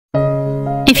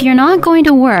If you're not going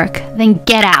to work, then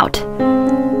get out.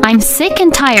 I'm sick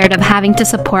and tired of having to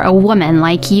support a woman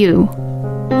like you."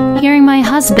 Hearing my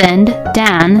husband,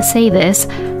 Dan, say this,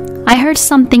 I heard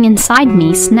something inside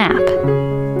me snap.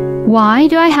 Why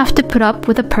do I have to put up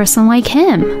with a person like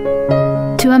him?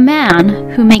 To a man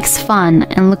who makes fun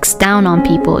and looks down on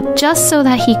people just so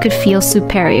that he could feel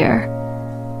superior.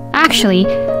 Actually,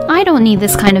 I don't need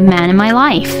this kind of man in my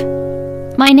life.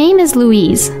 My name is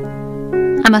Louise.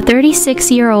 I'm a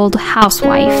 36-year-old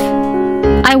housewife.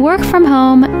 I work from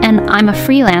home and I'm a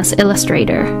freelance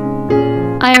illustrator.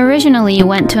 I originally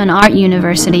went to an art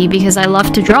university because I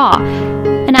love to draw,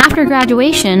 and after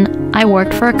graduation, I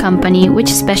worked for a company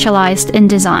which specialized in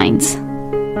designs.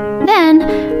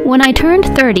 Then, when I turned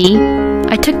 30,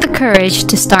 I took the courage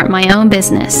to start my own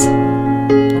business.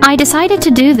 I decided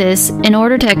to do this in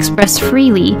order to express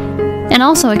freely and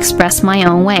also express my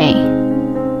own way.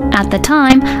 At the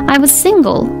time, I was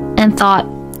single and thought,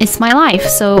 it's my life,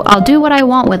 so I'll do what I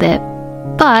want with it.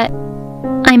 But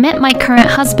I met my current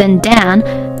husband, Dan,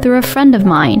 through a friend of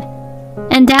mine,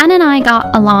 and Dan and I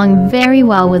got along very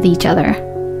well with each other.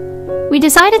 We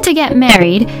decided to get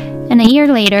married, and a year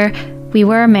later, we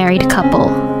were a married couple.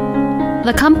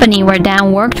 The company where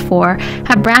Dan worked for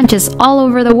had branches all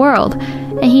over the world,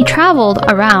 and he traveled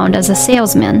around as a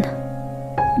salesman.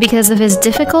 Because of his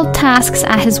difficult tasks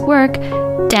at his work,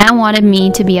 Dan wanted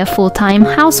me to be a full-time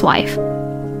housewife.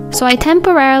 So I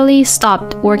temporarily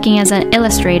stopped working as an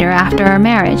illustrator after our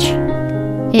marriage.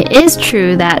 It is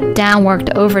true that Dan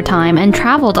worked overtime and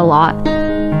traveled a lot,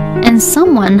 and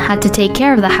someone had to take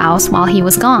care of the house while he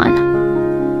was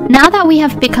gone. Now that we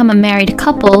have become a married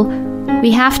couple,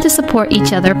 we have to support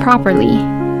each other properly.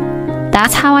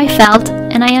 That's how I felt,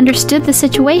 and I understood the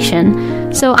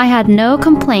situation, so I had no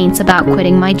complaints about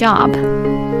quitting my job.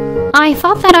 I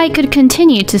thought that I could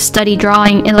continue to study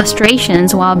drawing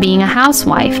illustrations while being a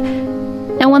housewife,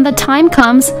 and when the time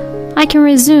comes, I can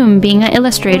resume being an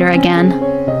illustrator again.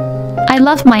 I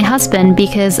love my husband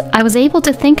because I was able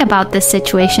to think about this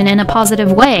situation in a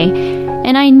positive way,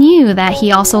 and I knew that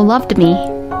he also loved me.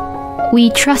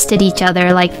 We trusted each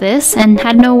other like this and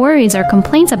had no worries or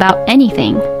complaints about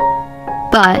anything.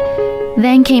 But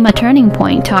then came a turning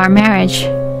point to our marriage.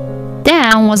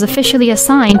 Dan was officially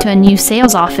assigned to a new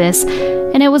sales office,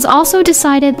 and it was also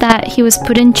decided that he was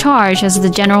put in charge as the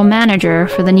general manager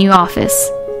for the new office.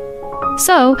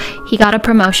 So, he got a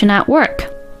promotion at work.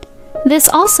 This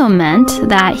also meant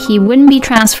that he wouldn't be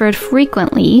transferred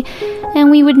frequently,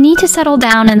 and we would need to settle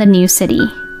down in the new city.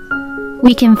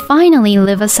 We can finally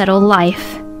live a settled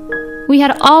life. We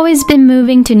had always been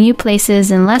moving to new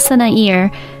places in less than a year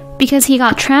because he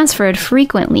got transferred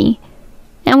frequently,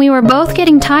 and we were both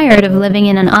getting tired of living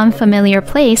in an unfamiliar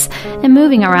place and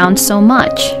moving around so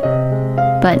much.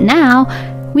 But now,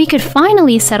 we could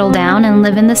finally settle down and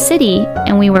live in the city,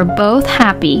 and we were both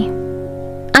happy.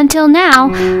 Until now,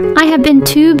 I have been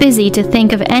too busy to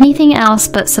think of anything else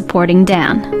but supporting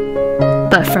Dan.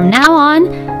 But from now on,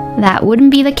 that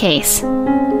wouldn't be the case.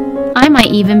 I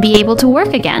might even be able to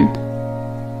work again.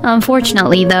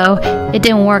 Unfortunately, though, it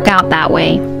didn't work out that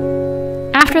way.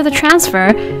 After the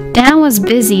transfer, Dan was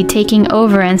busy taking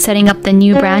over and setting up the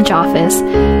new branch office,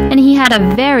 and he had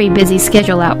a very busy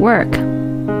schedule at work.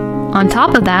 On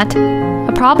top of that,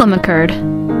 a problem occurred.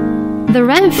 The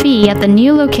rent fee at the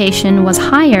new location was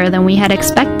higher than we had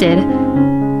expected.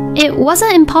 It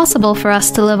wasn't impossible for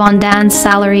us to live on Dan's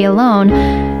salary alone,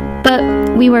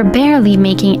 but we were barely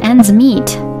making ends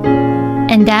meet.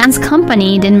 And Dan's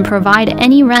company didn't provide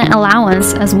any rent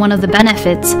allowance as one of the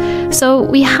benefits, so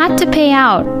we had to pay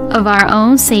out of our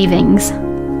own savings.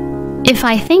 If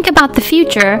I think about the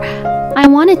future, I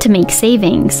wanted to make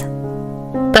savings.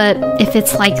 But if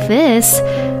it's like this,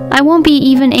 I won't be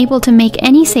even able to make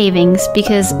any savings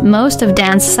because most of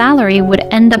Dan's salary would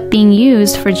end up being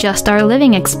used for just our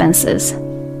living expenses.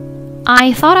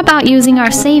 I thought about using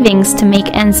our savings to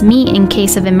make ends meet in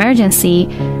case of emergency,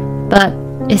 but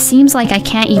it seems like I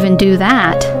can't even do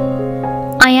that.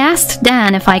 I asked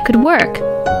Dan if I could work,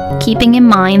 keeping in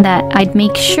mind that I'd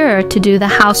make sure to do the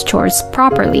house chores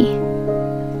properly.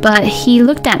 But he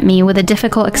looked at me with a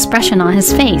difficult expression on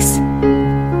his face.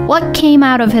 What came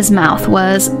out of his mouth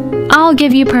was, "I'll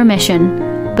give you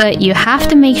permission, but you have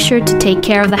to make sure to take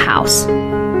care of the house."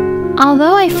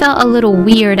 Although I felt a little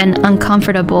weird and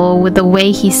uncomfortable with the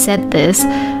way he said this,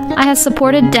 I had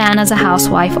supported Dan as a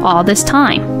housewife all this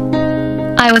time.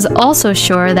 I was also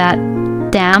sure that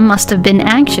Dan must have been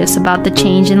anxious about the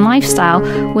change in lifestyle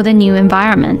with a new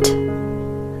environment.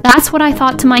 That's what I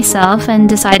thought to myself and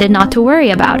decided not to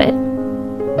worry about it.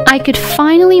 I could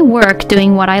finally work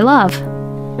doing what I love.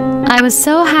 I was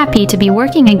so happy to be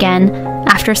working again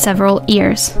after several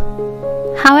years.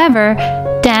 However,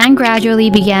 Dan gradually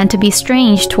began to be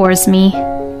strange towards me.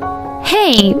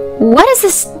 "Hey, what is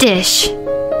this dish?"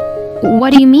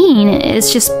 "What do you mean?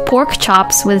 It's just pork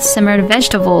chops with simmered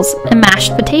vegetables and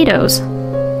mashed potatoes."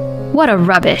 "What a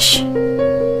rubbish.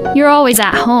 You're always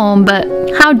at home, but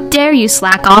how dare you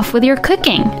slack off with your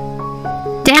cooking?"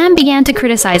 Dan began to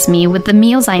criticize me with the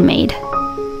meals I made.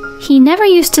 He never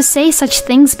used to say such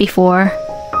things before.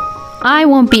 "I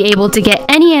won't be able to get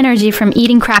any energy from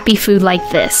eating crappy food like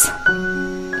this."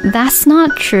 "That's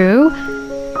not true.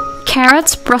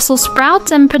 Carrots, Brussels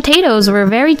sprouts, and potatoes were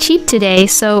very cheap today,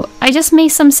 so I just made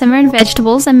some simmered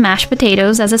vegetables and mashed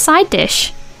potatoes as a side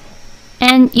dish."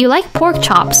 "And you like pork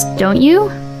chops, don't you?"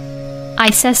 I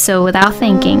said so without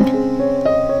thinking.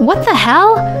 "What the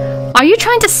hell? Are you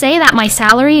trying to say that my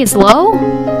salary is low?"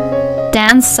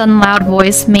 Dan's sudden loud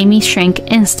voice made me shrink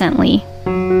instantly.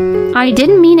 I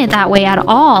didn't mean it that way at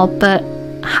all, but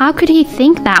how could he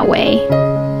think that way?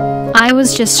 I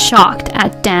was just shocked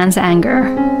at Dan's anger.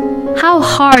 "How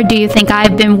hard do you think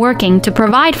I've been working to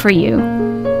provide for you?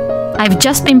 I've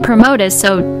just been promoted, so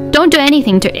don't do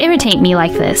anything to irritate me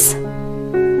like this."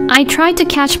 I tried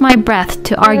to catch my breath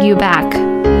to argue back,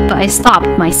 but I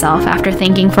stopped myself after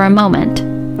thinking for a moment.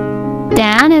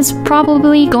 Dan is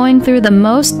probably going through the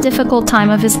most difficult time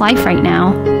of his life right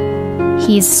now.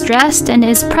 He's stressed and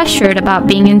is pressured about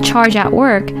being in charge at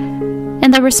work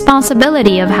and the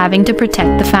responsibility of having to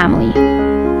protect the family.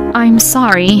 "I'm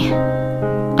sorry,"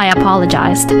 I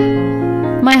apologized.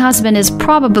 "My husband is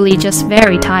probably just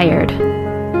very tired."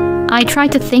 I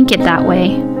tried to think it that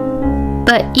way.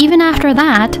 But even after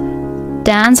that,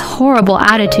 Dan's horrible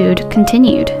attitude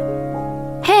continued.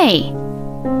 "Hey,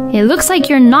 it looks like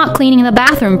you're not cleaning the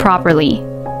bathroom properly.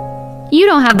 You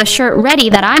don't have the shirt ready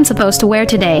that I'm supposed to wear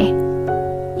today.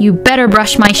 You better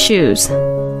brush my shoes."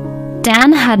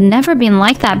 Dan had never been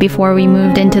like that before we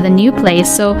moved into the new place,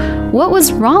 so what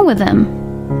was wrong with him?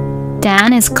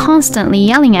 Dan is constantly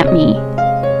yelling at me.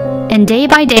 And day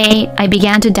by day, I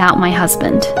began to doubt my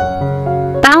husband.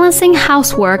 Balancing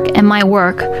housework and my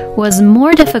work was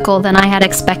more difficult than I had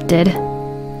expected.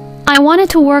 I wanted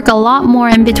to work a lot more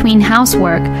in between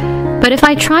housework, but if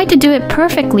I tried to do it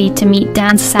perfectly to meet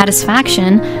Dan's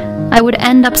satisfaction, I would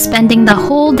end up spending the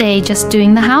whole day just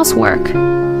doing the housework.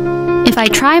 If I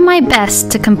tried my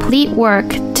best to complete work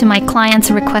to my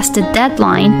client's requested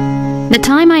deadline, the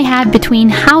time I had between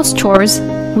house chores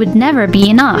would never be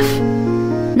enough.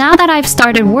 Now that I've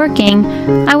started working,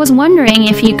 I was wondering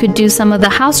if you could do some of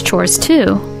the house chores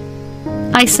too.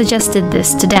 I suggested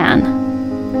this to Dan.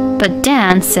 But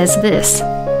Dan says this: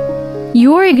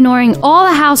 "You're ignoring all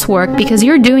the housework because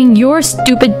you're doing your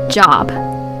stupid job.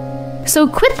 So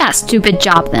quit that stupid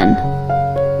job then.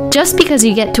 Just because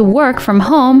you get to work from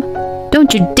home,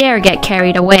 don't you dare get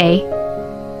carried away.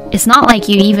 It's not like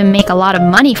you even make a lot of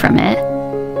money from it.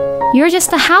 You're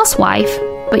just a housewife,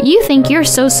 but you think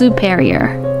you're so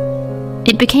superior."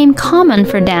 It became common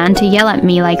for Dan to yell at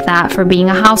me like that for being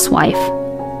a housewife.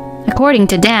 According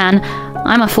to Dan,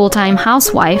 I'm a full-time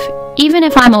housewife, even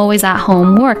if I'm always at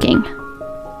home working.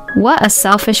 What a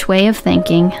selfish way of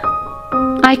thinking.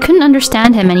 I couldn't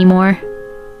understand him anymore.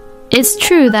 It's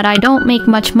true that I don't make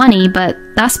much money, but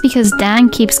that's because Dan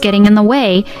keeps getting in the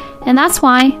way, and that's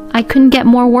why I couldn't get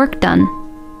more work done.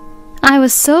 I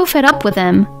was so fed up with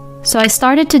him, so I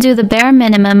started to do the bare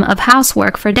minimum of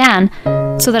housework for Dan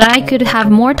so that I could have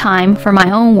more time for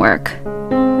my own work.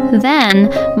 Then,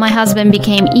 my husband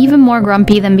became even more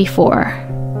grumpy than before.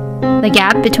 The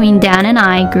gap between Dan and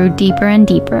I grew deeper and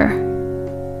deeper.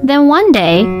 Then one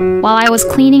day, while I was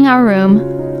cleaning our room,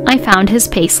 I found his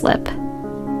payslip.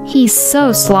 He's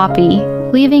so sloppy,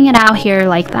 leaving it out here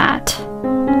like that.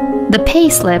 The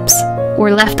payslips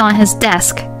were left on his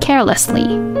desk carelessly.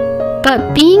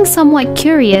 But being somewhat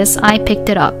curious, I picked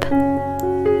it up.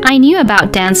 I knew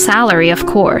about Dan's salary, of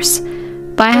course,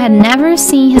 but I had never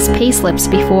seen his payslips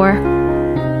before.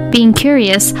 Being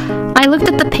curious, I looked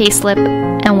at the payslip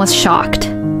and was shocked.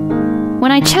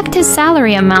 When I checked his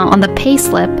salary amount on the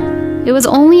payslip, it was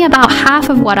only about half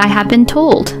of what I had been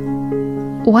told.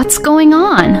 What's going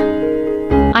on?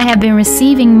 I had been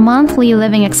receiving monthly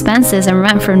living expenses and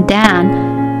rent from Dan,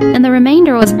 and the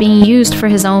remainder was being used for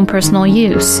his own personal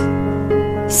use.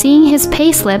 Seeing his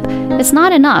payslip, it's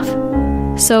not enough.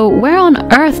 So where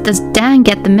on earth does Dan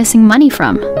get the missing money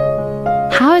from?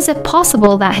 How is it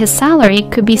possible that his salary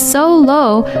could be so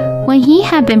low when he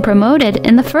had been promoted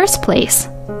in the first place?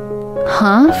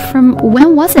 From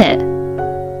when was it?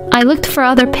 I looked for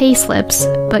other payslips,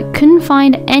 but couldn't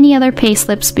find any other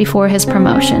payslips before his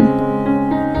promotion.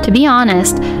 To be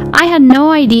honest, I had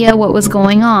no idea what was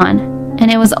going on,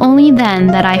 and it was only then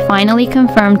that I finally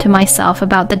confirmed to myself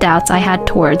about the doubts I had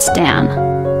towards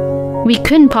Dan. We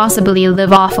couldn't possibly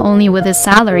live off only with his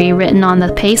salary written on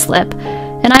the payslip,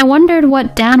 and I wondered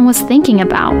what Dan was thinking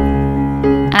about.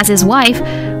 As his wife,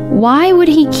 why would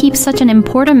he keep such an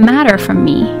important matter from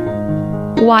me?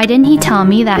 Why didn't he tell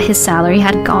me that his salary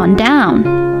had gone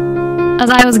down? As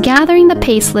I was gathering the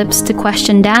payslips to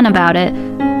question Dan about it,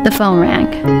 the phone rang.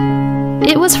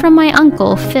 It was from my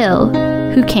uncle, Phil,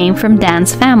 who came from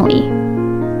Dan's family.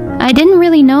 I didn't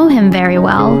really know him very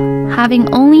well,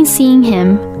 having only seen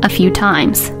him a few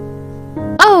times.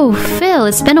 "Oh, Phil,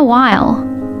 it's been a while.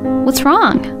 What's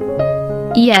wrong?"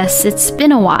 "Yes, it's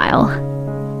been a while.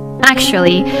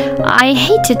 Actually, I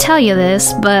hate to tell you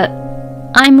this, but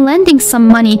I'm lending some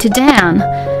money to Dan.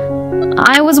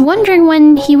 I was wondering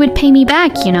when he would pay me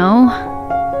back, you know.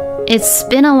 It's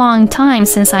been a long time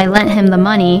since I lent him the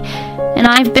money, and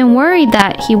I've been worried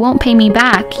that he won't pay me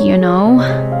back, you know."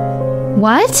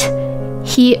 "What?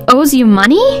 He owes you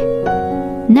money?"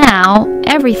 Now,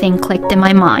 everything clicked in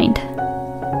my mind.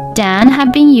 Dan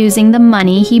had been using the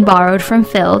money he borrowed from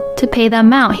Phil to pay the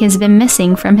amount he's been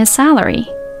missing from his salary.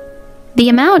 The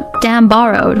amount Dan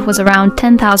borrowed was around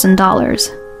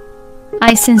 $10,000.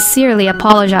 I sincerely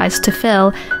apologized to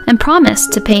Phil and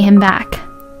promised to pay him back.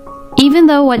 Even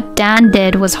though what Dan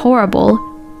did was horrible,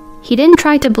 he didn't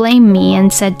try to blame me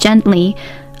and said gently,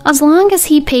 "As long as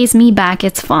he pays me back,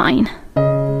 it's fine."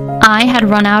 I had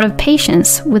run out of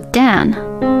patience with Dan.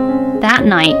 That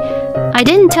night, I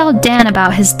didn't tell Dan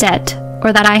about his debt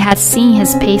or that I had seen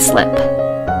his payslip.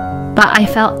 But I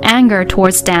felt anger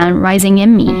towards Dan rising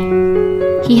in me.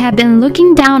 He had been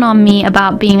looking down on me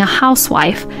about being a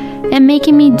housewife and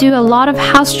making me do a lot of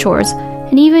house chores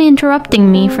and even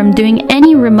interrupting me from doing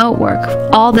any remote work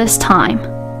all this time.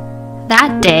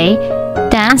 That day,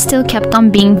 Dan still kept on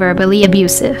being verbally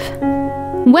abusive.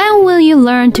 "When will you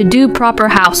learn to do proper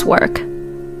housework?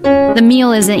 The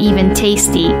meal isn't even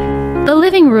tasty. The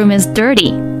living room is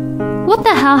dirty. What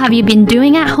the hell have you been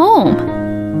doing at home?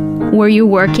 Were you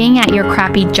working at your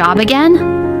crappy job again?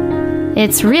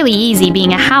 It's really easy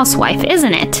being a housewife,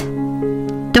 isn't it?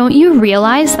 Don't you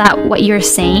realize that what you're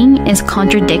saying is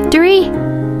contradictory?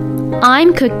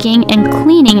 I'm cooking and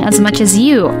cleaning as much as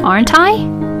you, aren't I?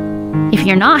 If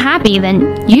you're not happy,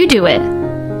 then you do it.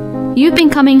 You've been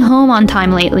coming home on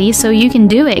time lately, so you can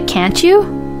do it, can't you?"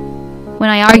 When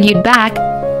I argued back,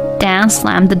 Dan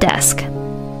slammed the desk.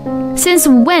 "Since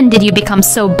when did you become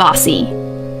so bossy?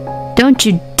 Don't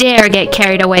you dare get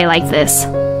carried away like this.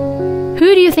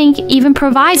 Who do you think even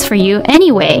provides for you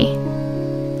anyway?"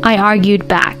 I argued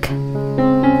back.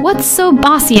 "What's so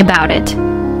bossy about it?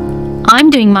 I'm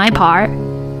doing my part.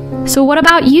 So what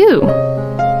about you?"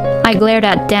 I glared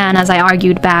at Dan as I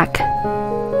argued back.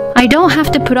 I don't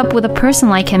have to put up with a person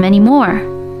like him anymore.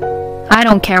 I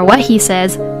don't care what he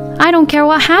says. I don't care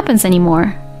what happens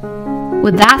anymore.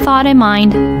 With that thought in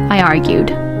mind, I argued.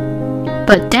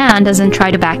 But Dan doesn't try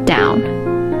to back down.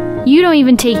 "You don't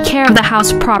even take care of the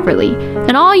house properly,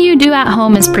 and all you do at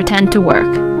home is pretend to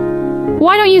work.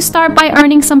 Why don't you start by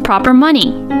earning some proper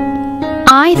money?"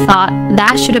 I thought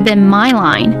that should have been my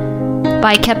line, but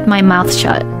I kept my mouth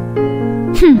shut.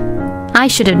 I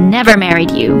should have never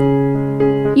married you.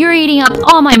 You're eating up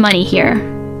all my money here.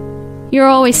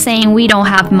 You're always saying we don't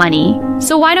have money,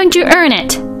 so why don't you earn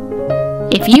it?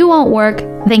 If you won't work,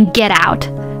 then get out.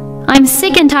 I'm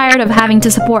sick and tired of having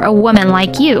to support a woman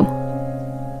like you."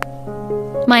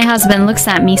 My husband looks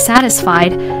at me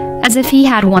satisfied, as if he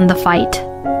had won the fight.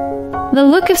 The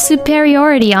look of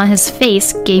superiority on his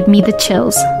face gave me the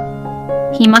chills.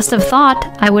 He must have thought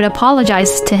I would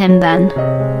apologize to him then.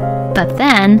 But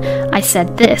then I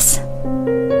said this.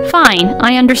 "Fine,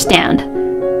 I understand.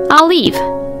 I'll leave."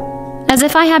 As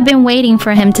if I had been waiting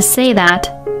for him to say that,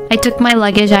 I took my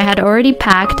luggage I had already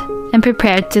packed and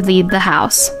prepared to leave the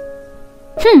house.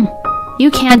 You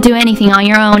can't do anything on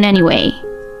your own anyway.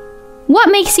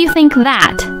 What makes you think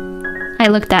that?" I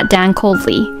looked at Dan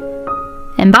coldly.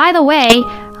 "And by the way,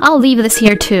 I'll leave this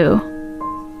here too.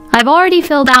 I've already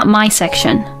filled out my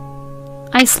section."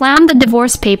 I slammed the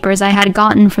divorce papers I had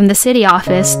gotten from the city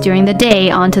office during the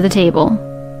day onto the table.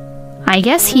 I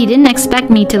guess he didn't expect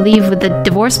me to leave with the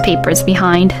divorce papers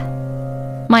behind.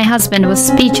 My husband was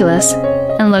speechless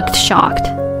and looked shocked.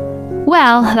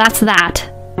 "Well, that's that.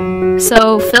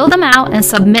 So fill them out and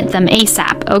submit them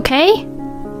ASAP, okay?"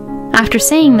 After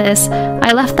saying this,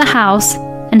 I left the house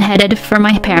and headed for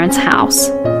my parents'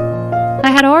 house. I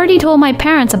had already told my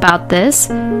parents about this,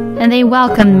 and they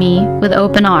welcomed me with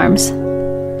open arms.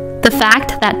 The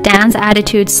fact that Dan's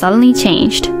attitude suddenly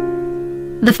changed.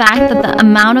 The fact that the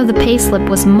amount of the payslip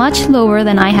was much lower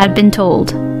than I had been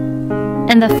told.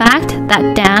 and the fact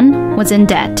that Dan was in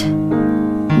debt.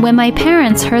 When my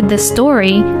parents heard this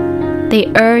story,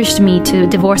 they urged me to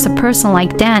divorce a person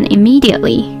like Dan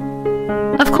immediately.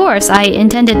 Of course, I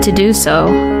intended to do so.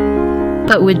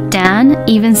 But would Dan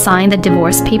even sign the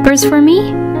divorce papers for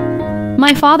me?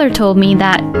 My father told me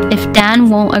that if Dan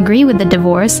won't agree with the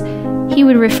divorce, he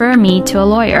would refer me to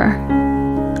a lawyer.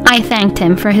 I thanked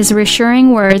him for his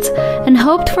reassuring words and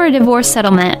hoped for a divorce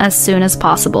settlement as soon as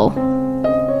possible.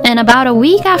 And about a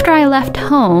week after I left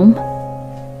home,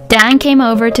 Dan came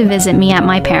over to visit me at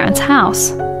my parents'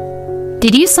 house.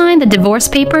 "Did you sign the divorce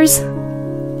papers?"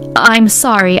 "I'm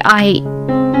sorry,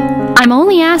 I'm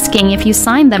only asking if you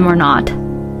signed them or not.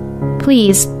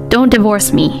 Please, don't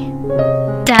divorce me,"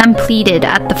 Dan pleaded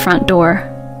at the front door.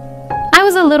 I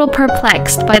was a little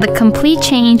perplexed by the complete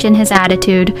change in his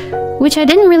attitude, which I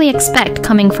didn't really expect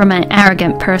coming from an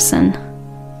arrogant person.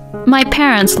 My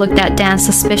parents looked at Dan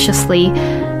suspiciously,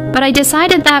 but I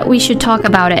decided that we should talk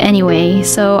about it anyway,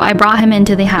 so I brought him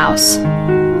into the house.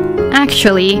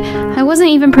 Actually, I wasn't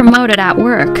even promoted at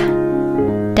work.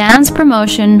 Dan's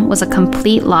promotion was a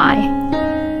complete lie.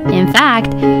 In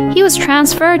fact, he was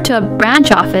transferred to a branch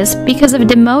office because of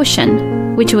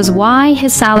demotion, which was why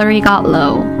his salary got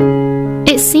low.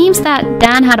 It seems that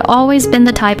Dan had always been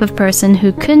the type of person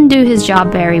who couldn't do his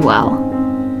job very well.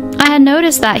 I had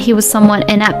noticed that he was somewhat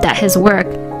inept at his work,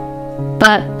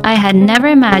 but I had never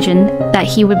imagined that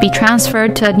he would be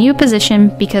transferred to a new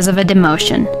position because of a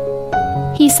demotion.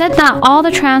 He said that all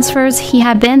the transfers he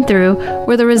had been through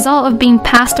were the result of being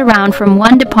passed around from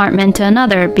one department to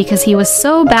another because he was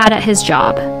so bad at his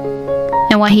job.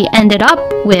 And what he ended up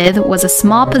with was a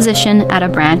small position at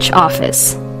a branch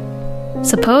office.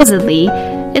 Supposedly,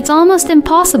 it's almost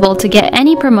impossible to get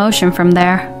any promotion from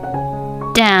there.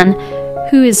 Dan,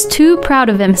 who is too proud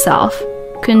of himself,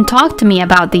 couldn't talk to me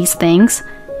about these things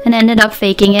and ended up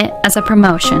faking it as a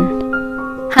promotion.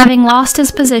 Having lost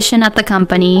his position at the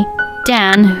company,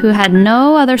 Dan, who had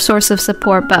no other source of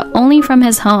support but only from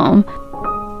his home,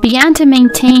 began to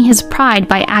maintain his pride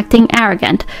by acting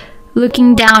arrogant,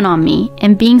 looking down on me,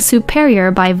 and being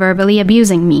superior by verbally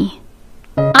abusing me.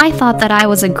 I thought that I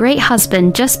was a great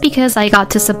husband just because I got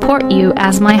to support you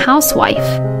as my housewife.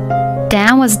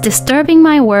 Dan was disturbing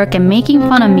my work and making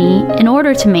fun of me in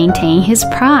order to maintain his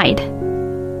pride.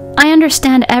 I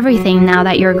understand everything now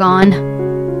that you're gone.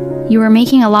 You were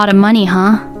making a lot of money,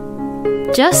 huh?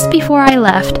 Just before I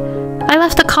left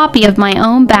a copy of my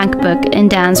own bank book in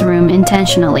Dan's room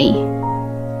intentionally.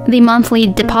 The monthly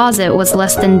deposit was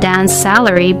less than Dan's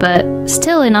salary, but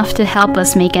still enough to help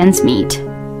us make ends meet.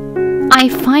 I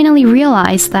finally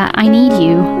realized that I need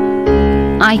you.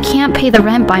 I can't pay the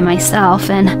rent by myself,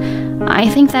 and I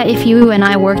think that if you and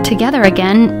I work together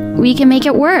again, we can make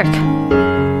it work.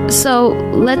 So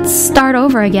let's start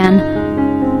over again.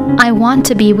 I want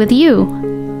to be with you.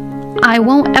 I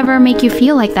won't ever make you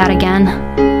feel like that again.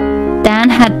 Dan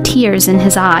had tears in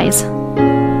his eyes,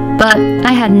 but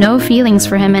I had no feelings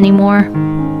for him anymore.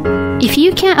 If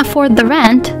you can't afford the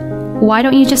rent, why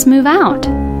don't you just move out?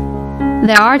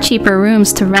 There are cheaper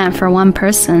rooms to rent for one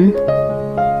person.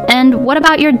 And what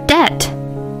about your debt?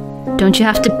 Don't you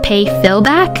have to pay Phil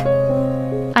back?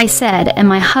 I said, and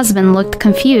my husband looked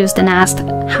confused and asked,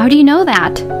 "How do you know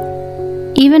that?"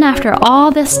 Even after all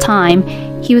this time,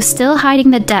 he was still hiding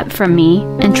the debt from me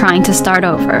and trying to start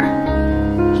over.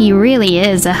 He really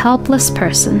is a helpless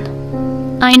person.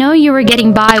 I know you were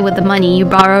getting by with the money you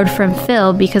borrowed from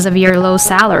Phil because of your low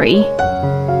salary.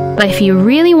 But if you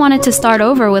really wanted to start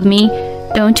over with me,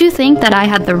 don't you think that I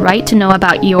had the right to know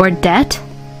about your debt?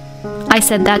 I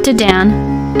said that to Dan,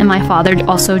 and my father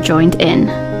also joined in.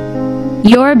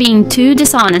 You're being too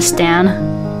dishonest, Dan.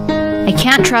 I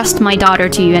can't trust my daughter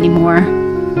to you anymore.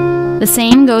 The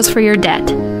same goes for your debt.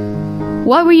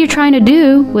 What were you trying to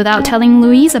do without telling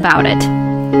Louise about it?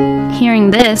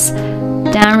 Hearing this,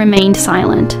 Dan remained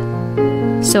silent.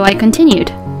 So I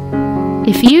continued.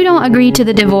 If you don't agree to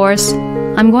the divorce,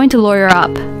 I'm going to lawyer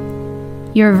up.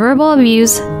 Your verbal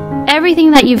abuse,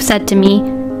 everything that you've said to me,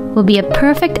 will be a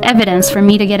perfect evidence for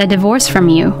me to get a divorce from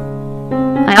you.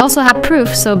 I also have proof,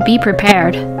 so be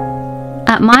prepared.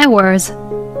 At my words,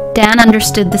 Dan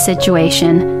understood the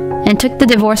situation and took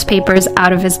the divorce papers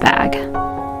out of his bag.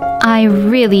 I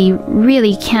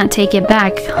really can't take it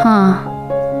back, huh?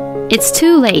 It's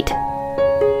too late.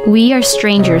 We are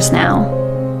strangers now.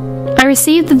 I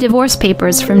received the divorce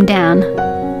papers from Dan.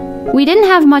 We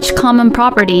didn't have much common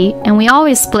property, and we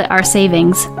always split our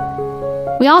savings.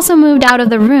 We also moved out of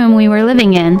the room we were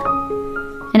living in,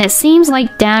 and it seems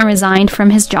like Dan resigned from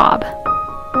his job.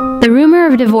 The rumor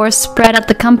of divorce spread at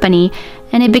the company,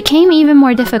 and it became even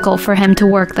more difficult for him to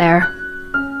work there.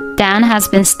 Dan has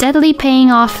been steadily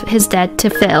paying off his debt to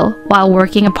Phil while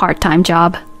working a part-time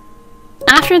job.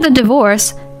 After the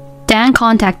divorce, Dan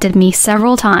contacted me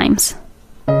several times.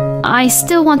 I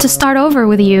still want to start over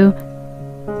with you.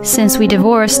 Since we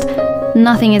divorced,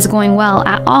 nothing is going well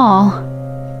at all.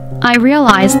 I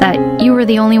realized that you were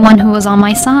the only one who was on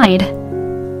my side.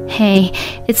 Hey,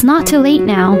 it's not too late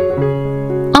now.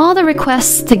 All the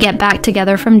requests to get back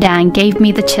together from Dan gave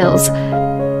me the chills,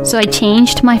 so I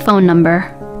changed my phone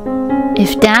number.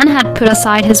 If Dan had put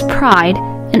aside his pride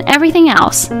and everything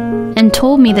else and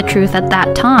told me the truth at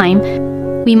that time,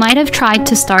 we might have tried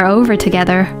to start over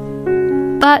together.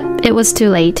 But it was too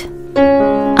late.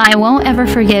 I won't ever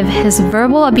forgive his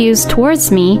verbal abuse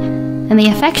towards me, and the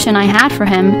affection I had for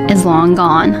him is long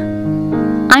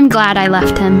gone. I'm glad I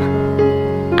left him.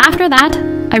 After that,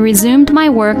 I resumed my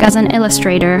work as an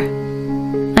illustrator.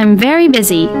 I'm very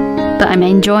busy, but I'm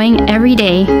enjoying every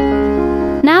day.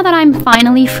 Now that I'm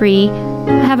finally free,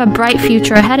 I have a bright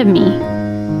future ahead of me.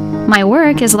 My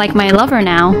work is like my lover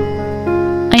now.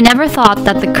 I never thought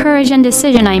that the courage and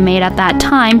decision I made at that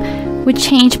time would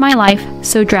change my life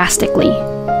so drastically.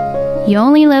 You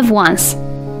only live once.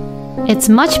 It's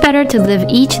much better to live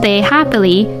each day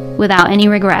happily without any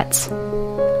regrets.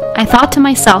 I thought to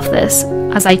myself this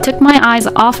as I took my eyes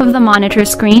off of the monitor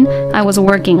screen I was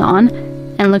working on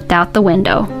and looked out the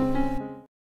window.